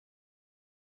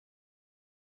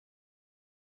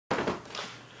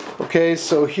Okay,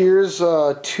 so here's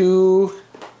 2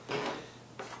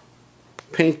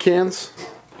 paint cans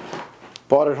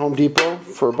bought at Home Depot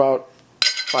for about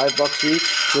 $5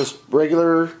 each. Just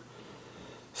regular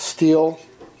steel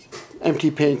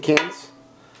empty paint cans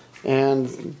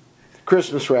and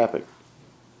Christmas wrapping.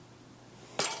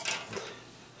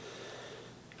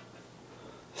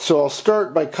 So I'll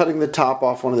start by cutting the top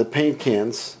off one of the paint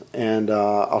cans, and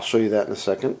I'll show you that in a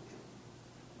second.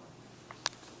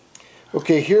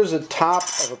 Okay, here's the top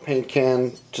of a paint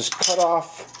can, just cut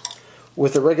off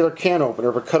with a regular can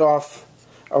opener, but cut off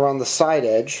around the side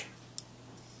edge.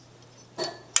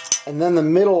 And then the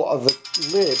middle of the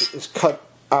lid is cut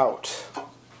out.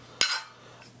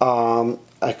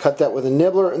 I cut that with a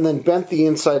nibbler and then bent the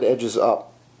inside edges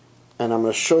up. And I'm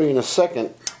going to show you in a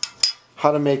second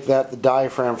how to make that the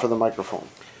diaphragm for the microphone.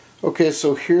 Okay,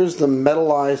 so here's the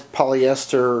metallized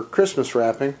polyester Christmas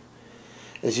wrapping.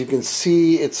 As you can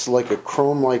see, it's like a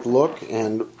chrome-like look,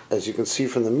 and as you can see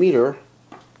from the meter,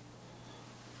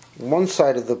 one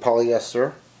side of the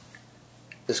polyester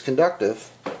is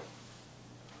conductive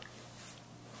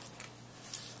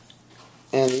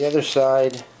and the other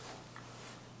side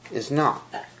is not.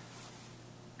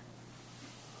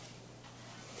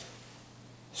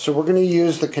 So we're going to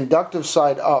use the conductive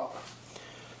side up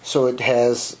so it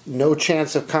has no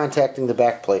chance of contacting the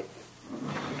back plate.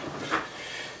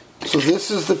 So this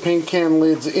is the paint can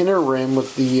lid's inner rim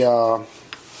with the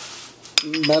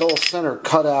metal center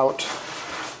cut out.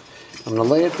 I'm going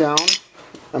to lay it down.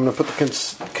 I'm going to put the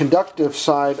conductive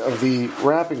side of the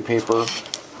wrapping paper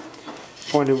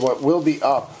pointed what will be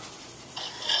up.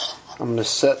 I'm going to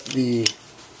set the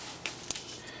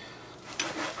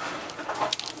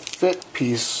fit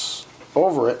piece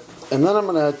over it, and then I'm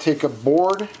going to take a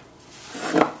board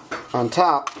on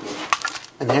top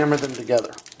and hammer them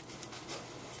together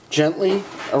gently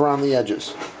around the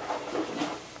edges.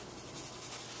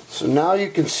 So now you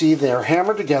can see they're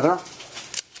hammered together,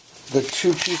 the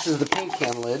 2 pieces of the paint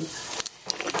can lid,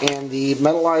 and the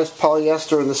metallized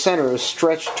polyester in the center is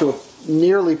stretched to a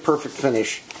nearly perfect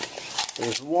finish.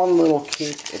 There's one little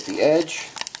kink at the edge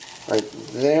right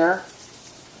there,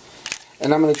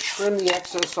 and I'm going to trim the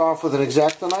excess off with an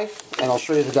X-Acto knife, and I'll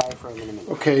show you the diaphragm in a minute.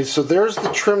 Okay, so there's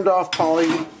the trimmed off poly,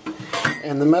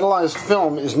 and the metallized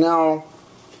film is now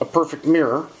a perfect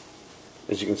mirror,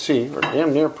 as you can see, or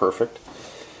damn near perfect.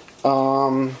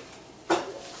 And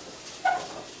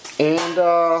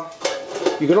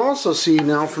you can also see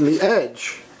now from the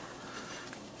edge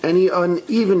any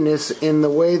unevenness in the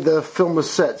way the film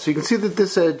was set. So you can see that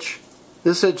this edge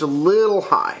a little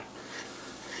high.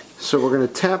 So we're going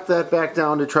to tap that back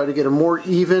down to try to get a more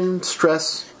even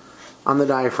stress on the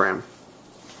diaphragm.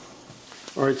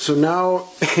 Alright, so now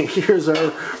here's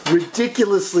our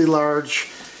ridiculously large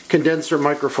condenser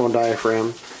microphone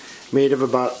diaphragm made of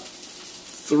about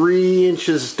 3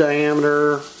 inches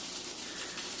diameter,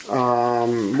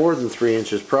 more than 3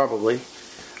 inches probably,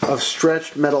 of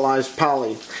stretched metallized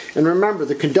poly. And remember,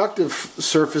 the conductive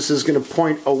surface is going to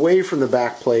point away from the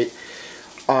back plate.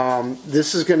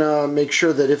 This is going to make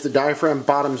sure that if the diaphragm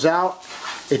bottoms out,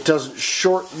 it doesn't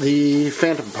short the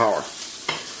phantom power.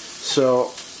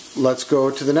 So let's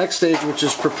go to the next stage, which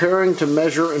is preparing to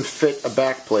measure and fit a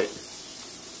back plate.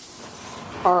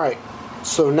 Alright,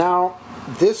 so now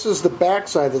this is the back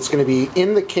side that's going to be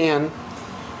in the can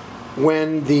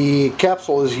when the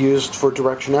capsule is used for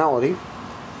directionality.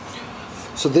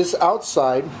 So this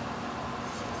outside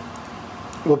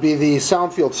will be the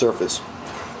sound field surface.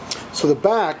 So the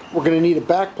back, we're going to need a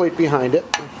back plate behind it.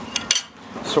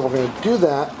 So we're going to do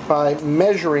that by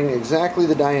measuring exactly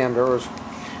the diameter, or as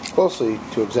closely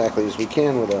to exactly as we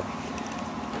can with a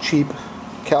cheap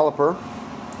caliper,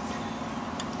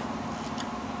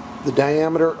 the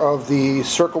diameter of the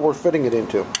circle we're fitting it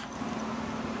into.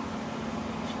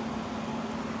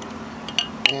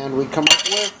 And we come up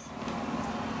with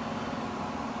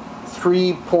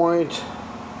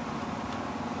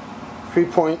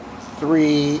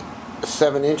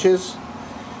 3.37 inches.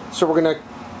 So we're going to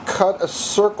cut a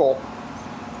circle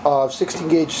of 16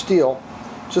 gauge steel,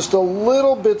 just a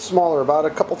little bit smaller, about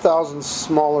a couple thousand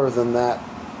smaller than that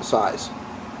size.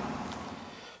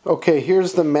 Okay,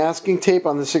 here's the masking tape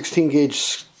on the 16 gauge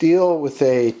steel with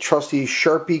a trusty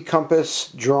Sharpie compass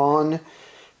drawn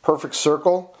perfect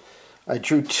circle. I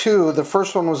drew 2. The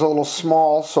first one was a little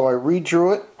small, so I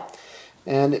redrew it,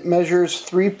 and it measures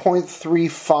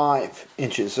 3.35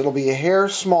 inches. It'll be a hair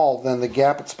smaller than the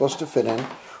gap it's supposed to fit in.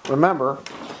 Remember,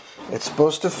 it's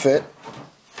supposed to fit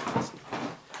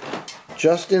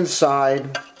just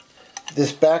inside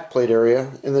this backplate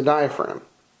area in the diaphragm.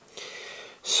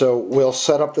 So we'll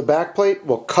set up the backplate,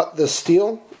 we'll cut the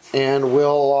steel, and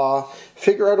we'll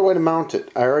figure out a way to mount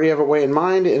it. I already have a way in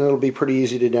mind, and it'll be pretty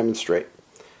easy to demonstrate.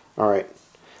 Alright,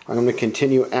 I'm going to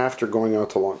continue after going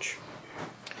out to lunch.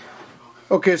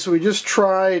 Okay, so we just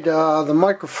tried the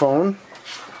microphone.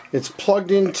 It's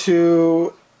plugged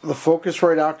into the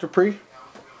Focusrite Octopre,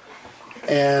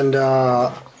 and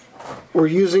we're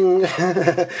using,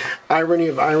 irony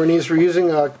of ironies, we're using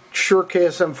a Shure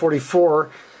KSM-44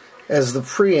 as the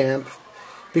preamp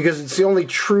because it's the only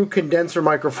true condenser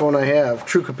microphone I have,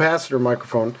 true capacitor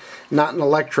microphone, not an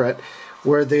electret,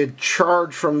 where the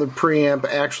charge from the preamp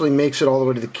actually makes it all the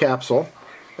way to the capsule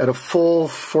at a full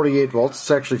 48 volts.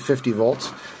 It's actually 50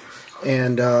 volts.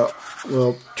 And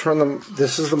we'll turn them,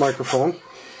 this is the microphone.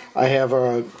 I have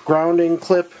a grounding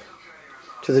clip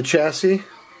to the chassis,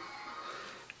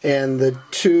 and the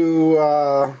two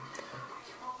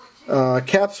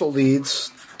capsule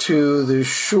leads to the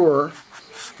Shure,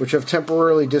 which I've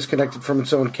temporarily disconnected from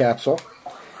its own capsule.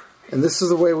 And this is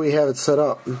the way we have it set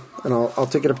up, and I'll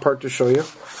take it apart to show you.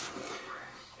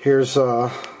 Here's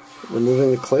removing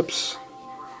the clips.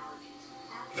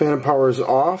 Phantom power is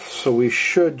off, so we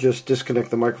should just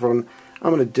disconnect the microphone.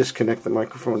 I'm going to disconnect the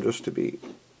microphone just to be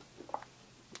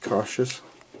cautious.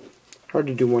 Hard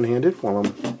to do one-handed while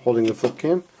I'm holding the flip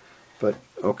cam, but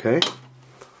okay.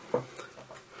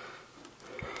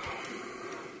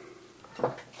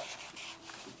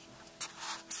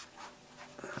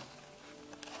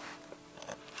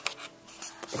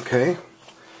 Okay,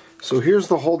 so here's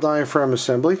the whole diaphragm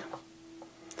assembly.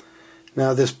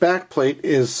 Now this back plate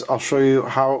is, I'll show you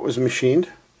how it was machined.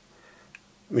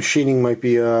 Machining might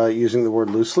be using the word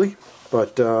loosely,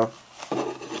 but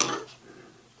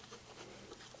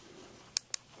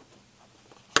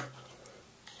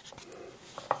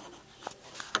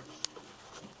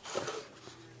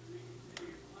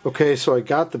okay, so I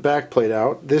got the back plate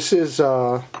out. This is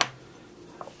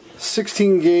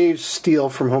 16 gauge steel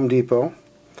from Home Depot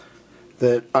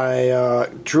that I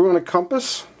drew on a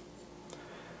compass,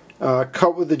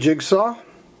 cut with the jigsaw,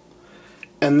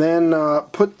 and then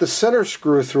put the center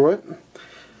screw through it,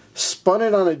 spun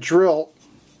it on a drill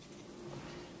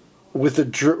with a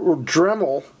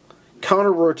Dremel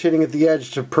counter-rotating at the edge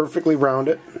to perfectly round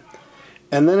it,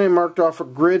 and then I marked off a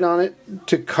grid on it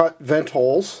to cut vent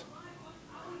holes,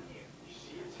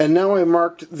 and now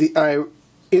I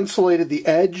insulated the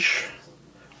edge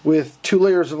with 2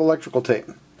 layers of electrical tape.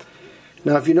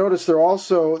 Now if you notice,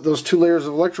 those 2 layers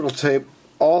of electrical tape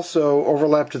also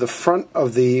overlap to the front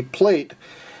of the plate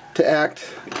to act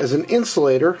as an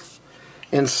insulator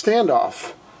and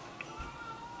standoff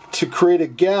to create a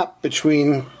gap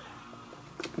between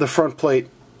the front plate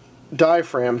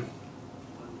diaphragm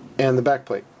and the back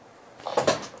plate.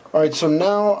 Alright, so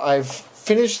now I've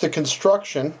finished the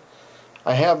construction.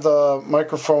 I have the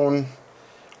microphone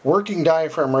working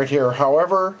diaphragm right here.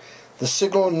 However, the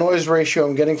signal and noise ratio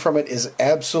I'm getting from it is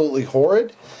absolutely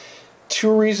horrid.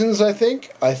 2 reasons, I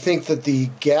think. I think that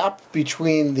the gap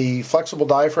between the flexible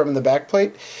diaphragm and the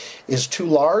backplate is too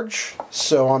large,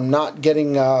 so I'm not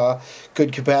getting a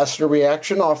good capacitor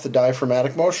reaction off the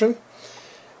diaphragmatic motion.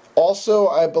 Also,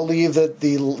 I believe that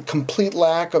the complete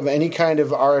lack of any kind of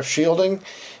RF shielding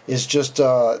is just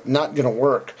not going to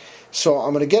work. So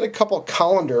I'm going to get a couple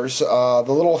colanders, the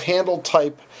little handle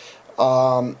type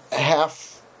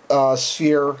half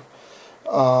sphere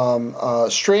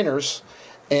strainers,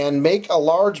 and make a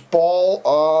large ball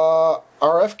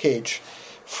RF cage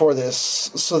for this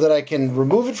so that I can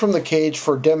remove it from the cage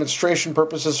for demonstration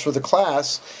purposes for the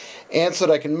class, and so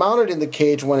that I can mount it in the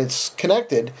cage when it's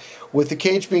connected, with the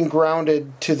cage being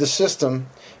grounded to the system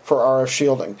for RF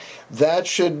shielding. That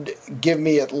should give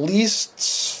me at least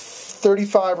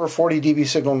 35 or 40 dB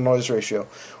signal to noise ratio,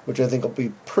 which I think will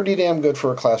be pretty damn good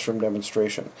for a classroom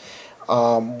demonstration.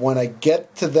 When I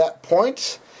get to that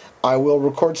point, I will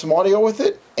record some audio with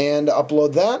it and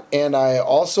upload that, and I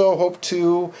also hope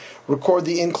to record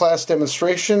the in-class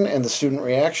demonstration and the student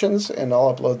reactions, and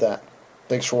I'll upload that.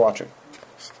 Thanks for watching.